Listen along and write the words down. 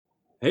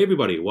Hey,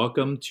 everybody,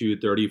 welcome to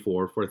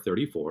 34 for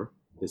 34.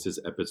 This is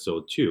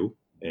episode 2,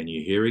 and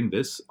you're hearing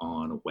this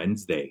on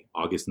Wednesday,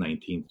 August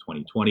 19th,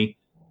 2020.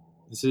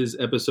 This is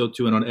episode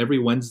 2, and on every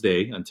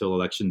Wednesday until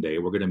election day,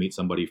 we're going to meet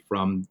somebody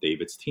from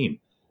David's team.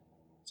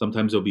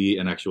 Sometimes it'll be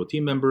an actual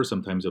team member,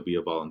 sometimes it'll be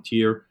a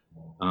volunteer,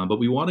 but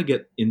we want to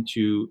get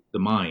into the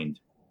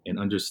mind and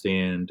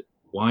understand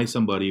why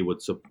somebody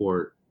would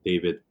support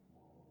David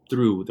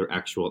through their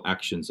actual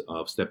actions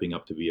of stepping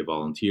up to be a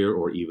volunteer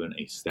or even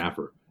a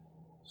staffer.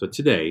 So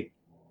today,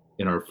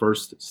 in our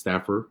first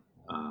staffer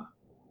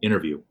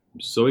interview,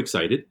 I'm so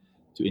excited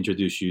to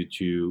introduce you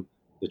to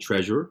the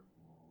treasurer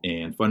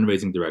and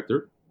fundraising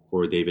director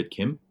for David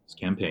Kim's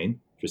campaign,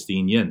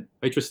 Tristine Yin.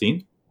 Hi,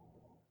 Tristine.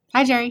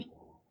 Hi, Jerry.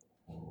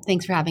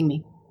 Thanks for having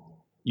me.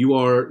 You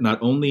are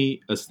not only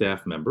a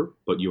staff member,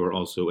 but you are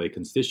also a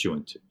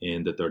constituent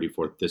in the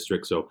 34th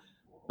District. So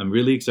I'm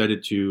really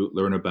excited to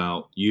learn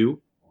about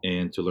you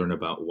and to learn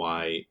about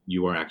why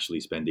you are actually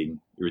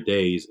spending your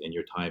days and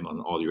your time on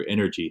all your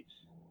energy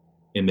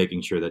in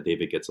making sure that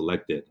David gets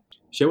elected.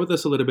 Share with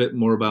us a little bit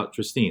more about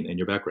Tristine and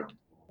your background.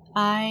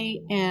 I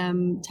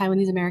am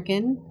Taiwanese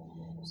American.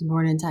 I was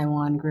born in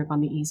Taiwan, grew up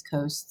on the East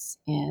Coast,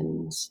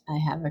 and I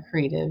have a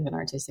creative and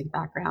artistic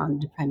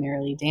background,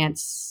 primarily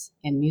dance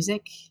and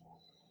music,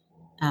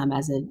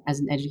 as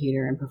an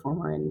educator and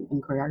performer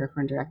and choreographer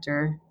and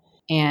director.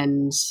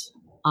 And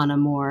on a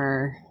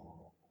more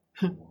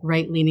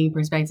right-leaning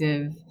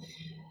perspective,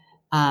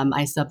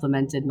 I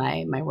supplemented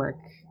my work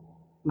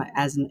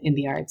in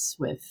the arts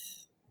with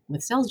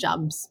sales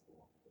jobs.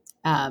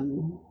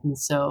 And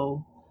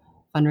so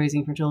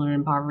fundraising for children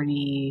in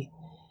poverty,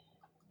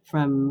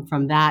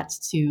 from that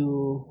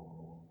to,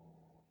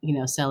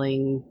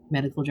 selling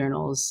medical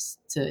journals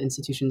to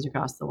institutions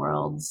across the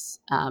world.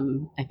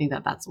 I think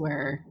that's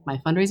where my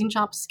fundraising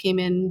chops came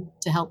in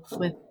to help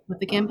with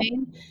the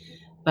campaign.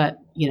 But,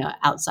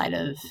 outside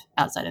of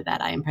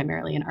that, I am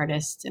primarily an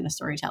artist and a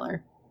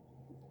storyteller.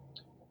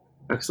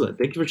 Excellent.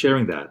 Thank you for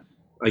sharing that.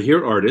 I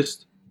hear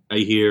artist, I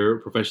hear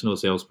professional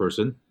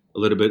salesperson, a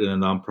little bit in a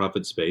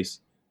nonprofit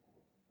space.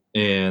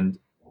 And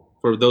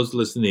for those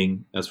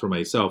listening, as for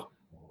myself,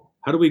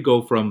 how do we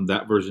go from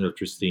that version of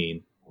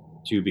Tristine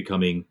to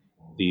becoming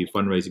the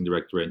fundraising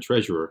director and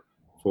treasurer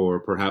for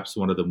perhaps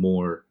one of the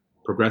more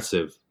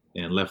progressive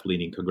and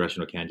left-leaning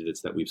congressional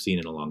candidates that we've seen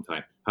in a long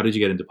time? How did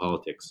you get into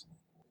politics?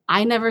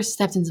 I never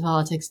stepped into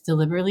politics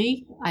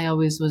deliberately. I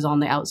always was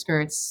on the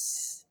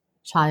outskirts,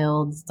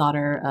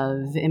 daughter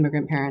of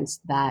immigrant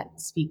parents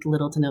that speak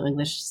little to no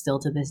English still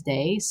to this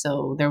day.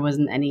 So there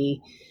weren't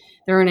any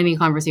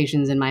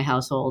conversations in my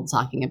household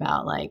talking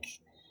about like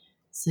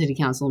city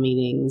council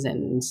meetings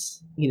and,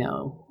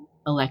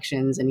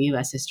 elections and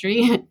U.S.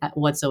 history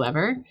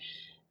whatsoever.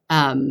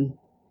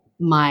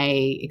 My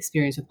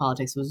experience with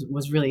politics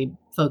was really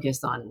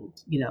focused on,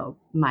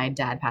 my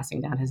dad passing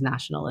down his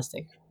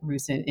nationalistic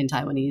roots in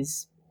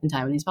Taiwanese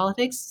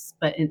politics.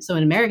 But in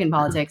American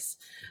politics,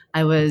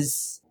 I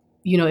was,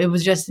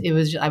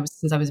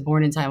 since I was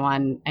born in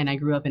Taiwan and I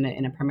grew up in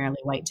a primarily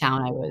white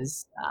town, I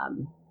was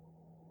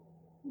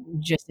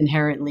just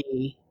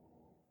inherently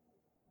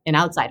an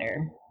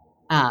outsider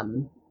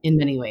in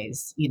many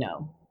ways,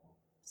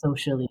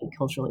 socially,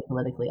 culturally,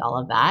 politically, all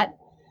of that.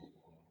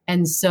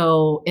 And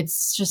so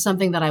it's just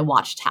something that I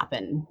watched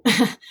happen,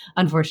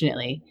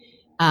 unfortunately,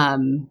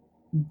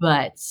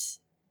 but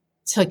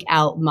took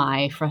out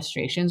my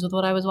frustrations with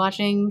what I was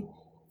watching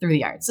through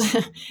the arts.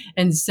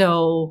 And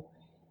so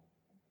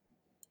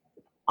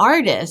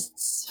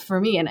artists,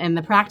 for me, and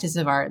the practice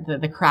of art,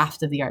 the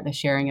craft of the art, the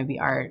sharing of the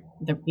art,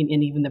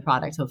 and even the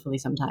product, hopefully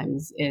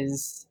sometimes,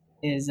 is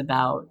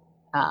about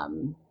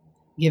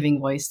giving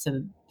voice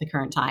to the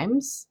current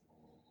times.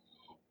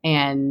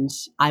 And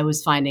I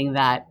was finding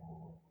that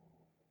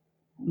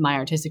my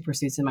artistic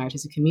pursuits and my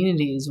artistic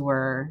communities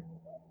were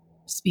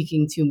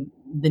speaking to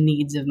the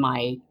needs of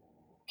my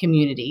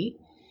community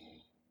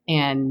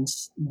and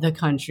the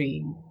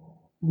country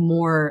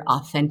more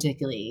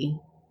authentically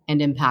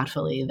and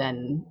impactfully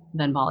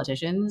than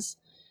politicians.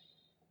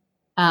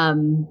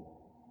 And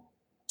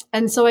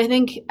so I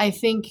think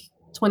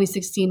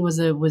 2016 was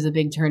a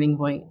big turning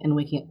point and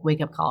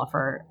wake up call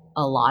for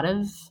a lot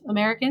of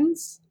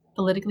Americans,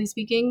 politically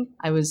speaking.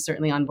 I was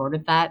certainly on board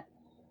with that.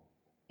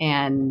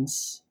 And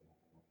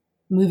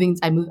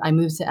I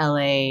moved to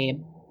LA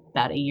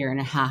about a year and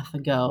a half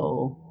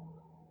ago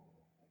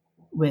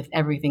with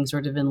everything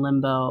sort of in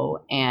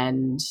limbo,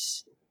 and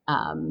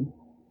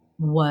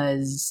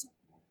was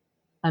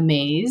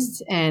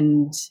amazed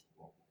and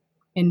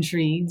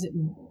intrigued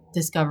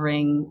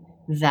discovering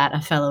that a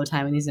fellow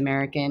Taiwanese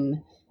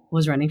American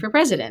was running for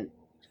president,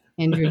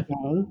 Andrew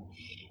Yang.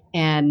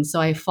 And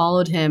so I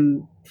followed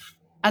him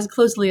as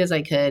closely as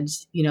I could,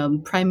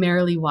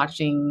 primarily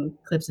watching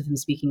clips of him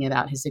speaking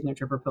about his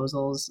signature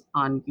proposals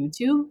on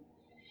YouTube,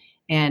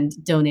 and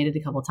donated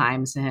a couple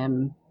times to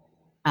him,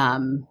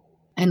 and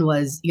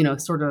was,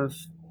 sort of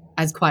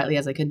as quietly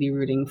as I could be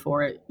rooting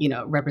for,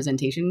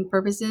 representation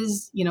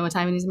purposes, a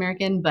Taiwanese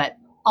American, but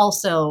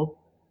also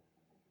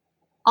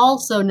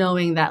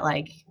knowing that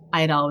like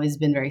I had always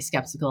been very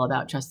skeptical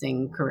about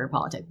trusting career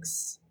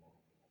politics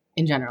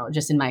in general,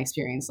 just in my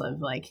experience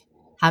of like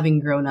having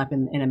grown up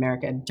in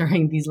America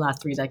during these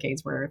last 3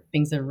 decades where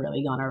things have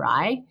really gone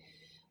awry.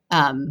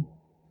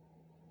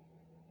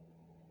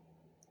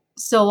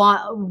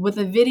 So with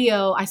a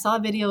video, I saw a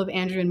video of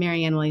Andrew and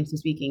Marianne Williamson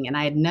speaking, and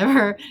I had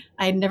never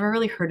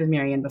really heard of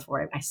Marianne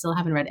before. I still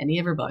haven't read any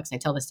of her books. I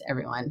tell this to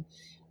everyone.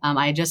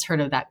 I had just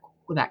heard of that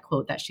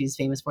quote that she's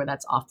famous for.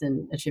 That's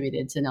often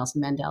attributed to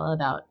Nelson Mandela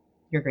about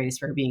your greatest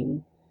fear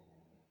being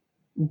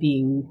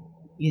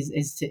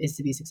is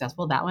to be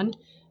successful. That one.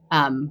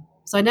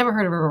 So I never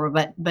heard of her,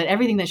 but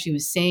everything that she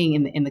was saying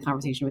in the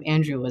conversation with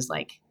Andrew was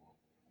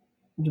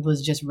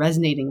just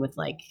resonating with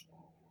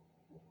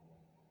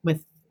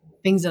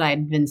things that I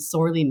had been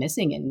sorely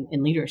missing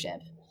in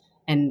leadership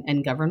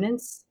and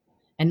governance,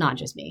 and not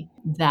just me.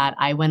 That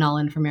I went all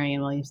in for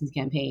Marianne Williamson's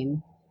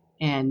campaign,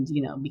 and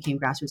became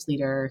grassroots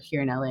leader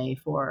here in LA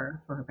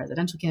for her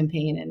presidential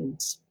campaign, and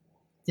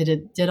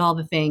did all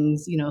the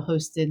things,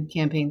 hosted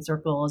campaign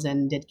circles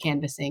and did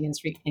canvassing and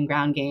street and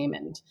ground game.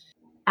 And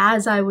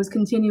as I was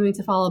continuing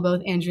to follow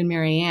both Andrew and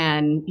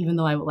Marianne, even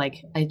though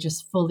I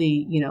just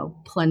fully,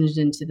 plunged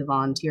into the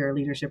volunteer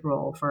leadership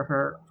role for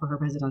her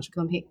presidential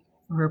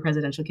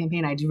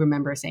campaign, I do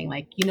remember saying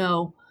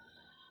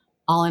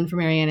all in for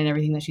Marianne and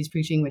everything that she's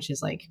preaching, which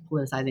is like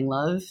politicizing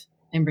love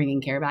and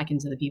bringing care back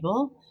into the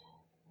people.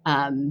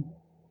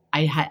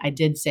 I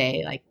did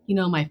say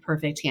my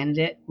perfect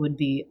candidate would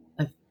be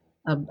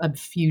a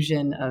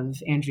fusion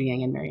of Andrew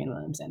Yang and Marianne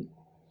Williamson.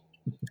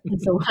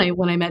 And so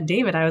when I met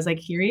David, I was like,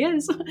 here he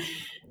is.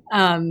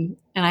 And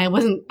I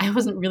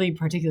wasn't really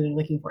particularly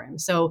looking for him.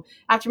 So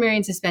after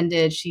Marianne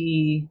suspended,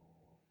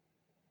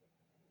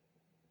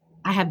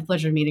 I had the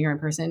pleasure of meeting her in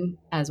person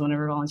as one of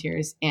her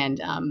volunteers,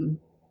 and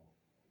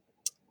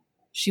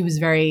she was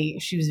very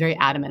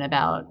adamant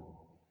about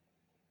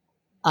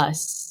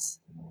us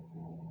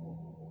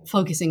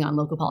focusing on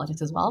local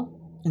politics as well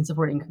and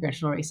supporting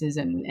congressional races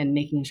and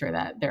making sure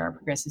that there are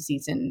progressive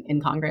seats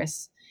in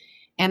Congress.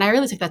 And I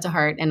really took that to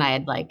heart. And I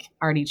had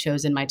already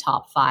chosen my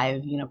top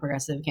 5,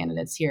 progressive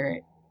candidates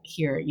here,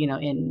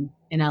 in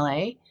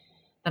LA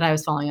that I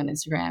was following on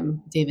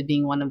Instagram, David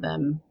being one of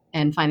them,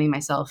 and finding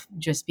myself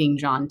just being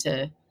drawn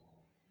to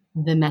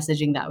the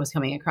messaging that was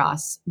coming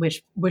across,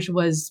 which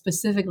was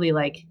specifically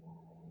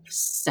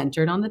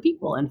centered on the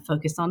people and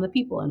focused on the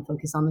people and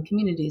focused on the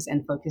communities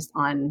and focused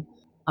on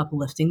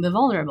uplifting the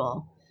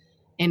vulnerable.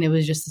 And it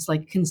was just this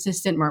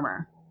consistent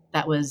murmur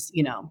that was,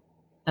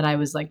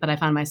 that I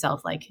found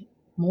myself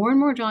more and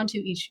more drawn to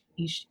each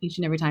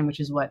and every time, which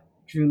is what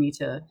drew me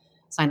to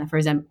sign up for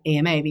his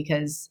AMA,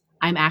 because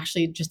I'm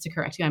actually, just to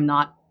correct you, I'm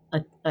not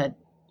a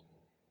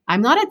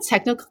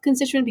technical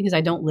constituent because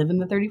I don't live in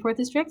the 34th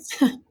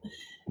district.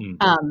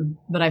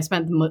 But I've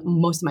spent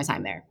most of my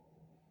time there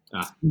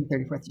in the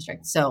 34th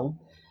district. So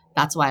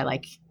that's why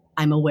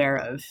I'm aware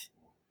of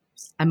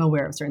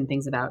certain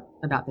things about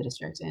the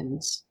district,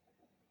 and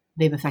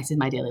they've affected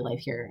my daily life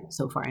here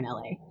so far in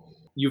LA.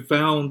 You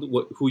found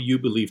who you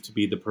believe to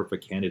be the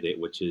perfect candidate,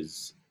 which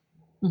is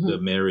the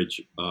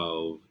marriage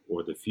of,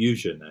 or the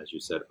fusion, as you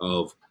said,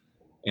 of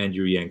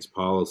Andrew Yang's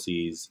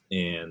policies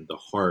and the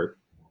heart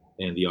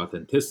and the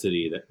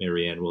authenticity that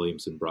Marianne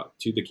Williamson brought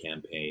to the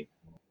campaign.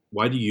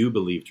 Why do you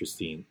believe,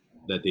 Tristine,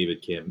 that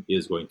David Kim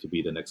is going to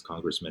be the next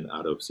congressman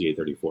out of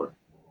CA34?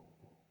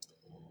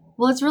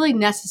 Well, it's really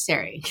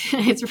necessary.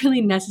 It's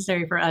really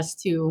necessary for us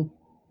to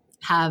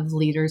have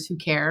leaders who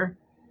care.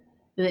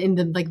 In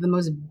the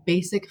most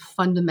basic,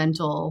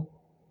 fundamental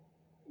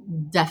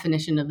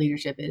definition of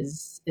leadership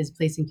is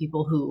placing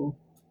people who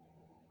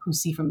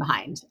see from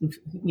behind, and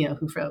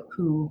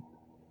who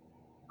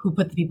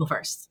put the people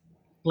first.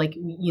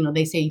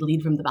 They say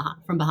lead from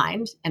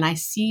behind, and I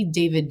see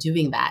David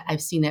doing that.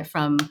 I've seen it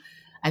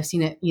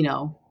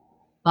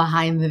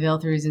behind the veil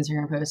through his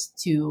Instagram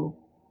posts to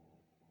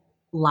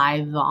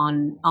live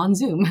on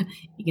Zoom,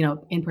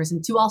 in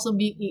person, to also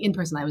be in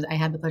person. I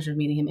had the pleasure of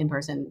meeting him in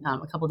person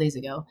a couple days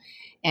ago,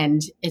 and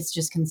it's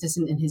just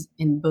consistent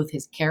in both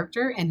his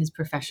character and his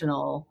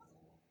professional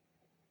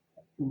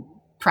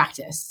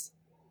practice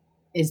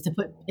is to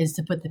put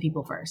the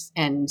people first.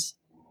 And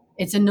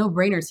it's a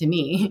no-brainer to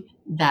me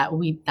that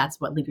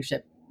that's what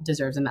leadership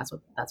deserves, and that's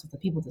what the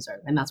people deserve,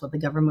 and that's what the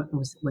government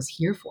was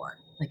here for.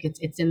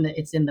 It's in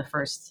the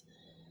first,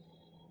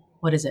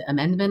 what is it,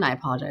 amendment? I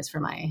apologize for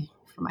my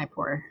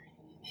poor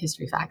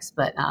history facts,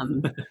 but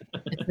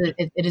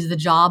it is the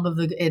job of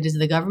the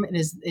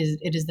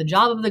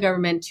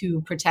government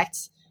to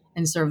protect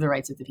and serve the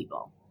rights of the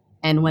people.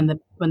 And when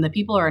the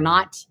people are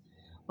not,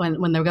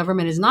 when the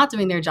government is not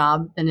doing their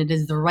job, then it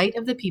is the right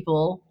of the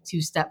people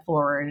to step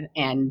forward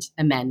and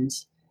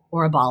amend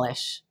or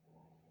abolish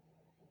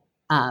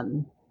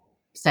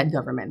said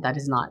government that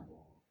is not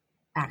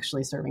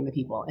actually serving the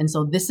people. And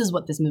so this is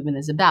what this movement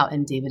is about,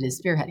 and David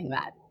is spearheading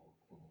that.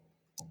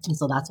 And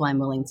so that's why I'm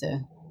willing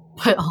to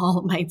put all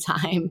of my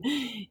time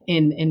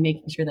in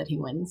making sure that he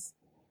wins.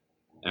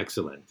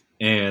 Excellent.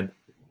 And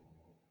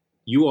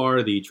you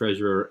are the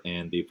treasurer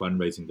and the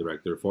fundraising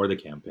director for the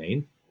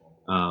campaign.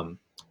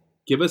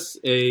 give us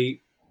I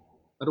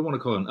don't want to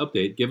call it an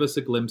update. Give us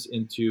a glimpse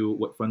into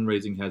what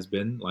fundraising has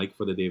been like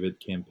for the David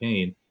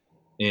campaign,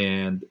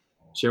 and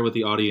share with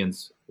the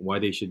audience why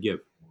they should give.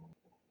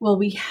 Well,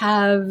 we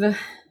have,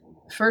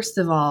 first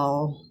of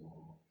all,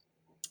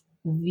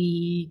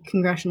 the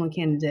congressional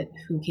candidate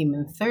who came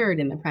in third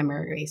in the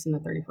primary race in the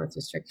 34th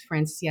district,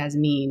 Frances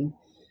Yasmin,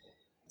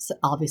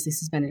 obviously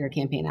suspended her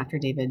campaign after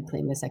David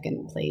claimed the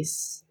second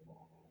place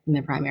in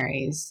the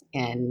primaries,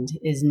 and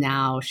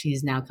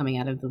she's now coming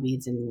out of the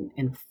weeds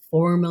and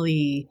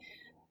formally,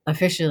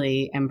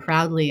 officially, and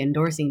proudly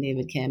endorsing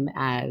David Kim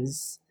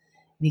as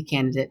the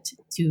candidate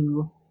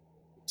to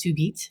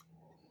beat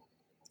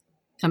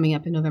coming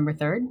up in November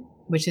 3rd,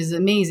 which is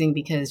amazing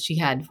because she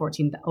had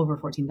over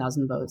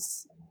 14,000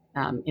 votes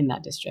in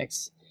that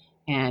district.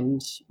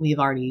 And we've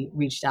already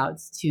reached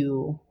out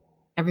to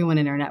everyone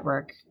in our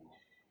network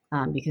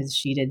because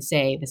she did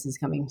say, this is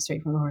coming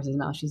straight from the horse's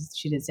mouth,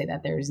 she did say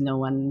that there's no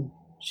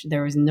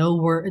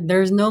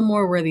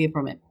more worthy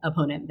opponent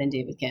than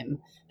David Kim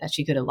that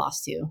she could have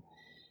lost to.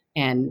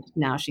 And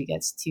now she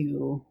gets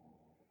to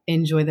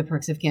enjoy the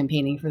perks of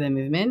campaigning for the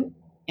movement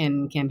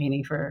and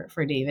campaigning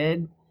for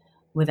David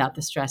without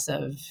the stress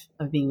of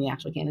being the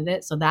actual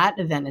candidate. So that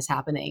event is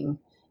happening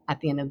at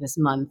the end of this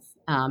month,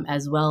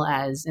 as well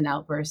as an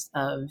outburst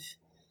of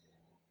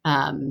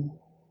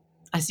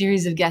a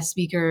series of guest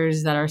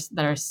speakers that are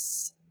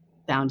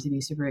bound to be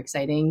super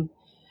exciting.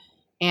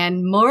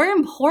 And more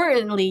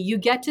importantly, you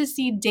get to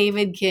see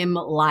David Kim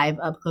live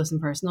up close and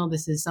personal.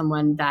 This is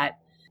someone that,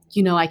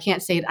 I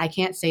can't say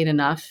it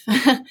enough,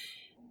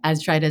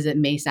 as trite as it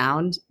may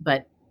sound,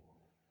 but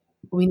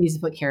we need to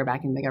put care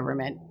back in the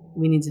government.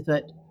 We need to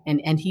put,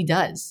 and he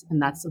does,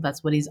 and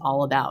that's what he's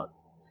all about.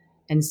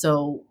 And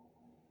so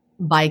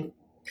by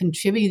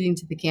contributing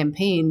to the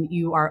campaign,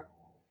 you are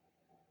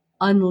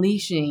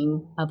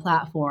unleashing a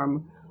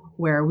platform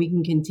where we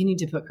can continue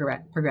to put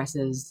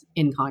progressives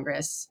in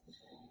Congress,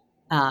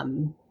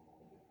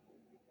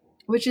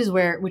 which is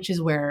where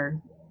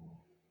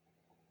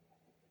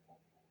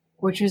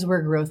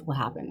growth will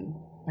happen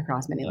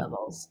across many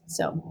levels.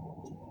 So,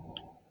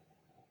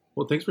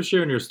 well, thanks for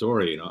sharing your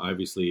story.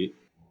 Obviously,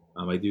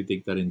 I do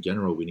think that in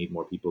general we need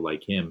more people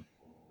like him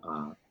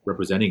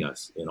representing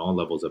us in all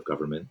levels of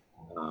government.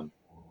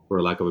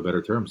 For lack of a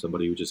better term,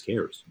 somebody who just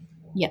cares,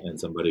 and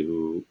somebody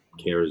who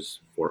cares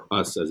for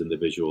us as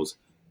individuals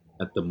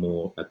at the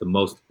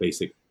most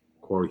basic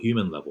core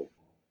human level.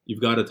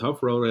 You've got a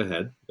tough road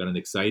ahead. You've got an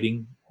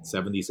exciting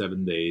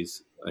 77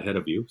 days ahead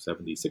of you,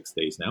 76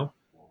 days now.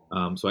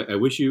 So I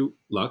wish you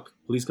luck.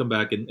 Please come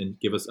back and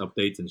give us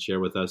updates and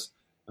share with us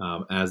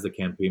as the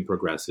campaign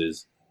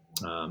progresses.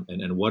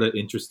 And what an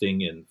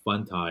interesting and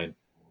fun time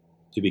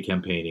to be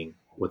campaigning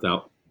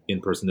without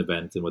in-person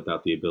events and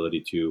without the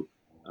ability to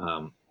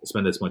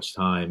spend as much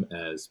time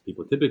as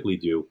people typically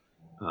do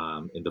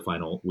in the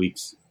final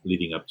weeks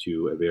leading up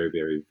to a very,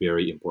 very,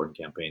 very important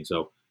campaign.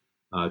 So,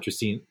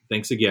 Tristine,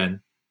 thanks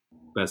again.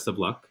 Best of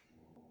luck.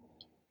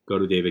 Go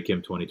to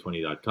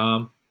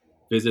davidkim2020.com.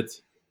 Visit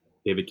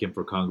David Kim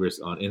for Congress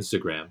on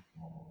Instagram.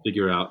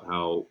 Figure out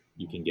how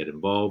you can get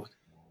involved.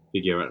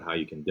 Figure out how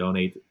you can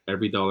donate.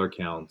 Every dollar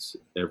counts.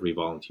 Every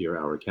volunteer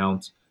hour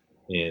counts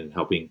in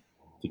helping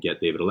to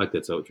get David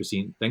elected. So,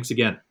 Tristine, thanks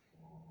again.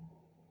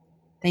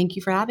 Thank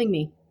you for having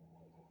me.